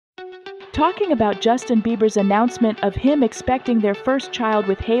Talking about Justin Bieber's announcement of him expecting their first child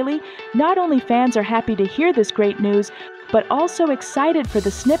with Hailey, not only fans are happy to hear this great news, but also excited for the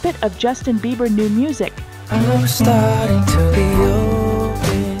snippet of Justin Bieber new music. I'm starting to be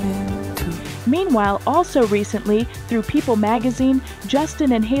open to... Meanwhile, also recently, through People magazine,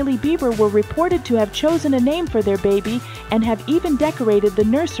 Justin and Hailey Bieber were reported to have chosen a name for their baby and have even decorated the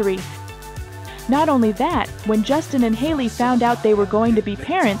nursery. Not only that, when Justin and Hailey found out they were going to be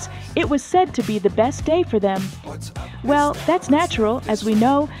parents, it was said to be the best day for them. Well, that's natural. As we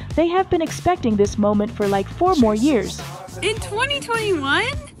know, they have been expecting this moment for like 4 more years. In 2021?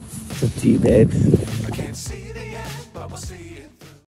 It's up to you, babes.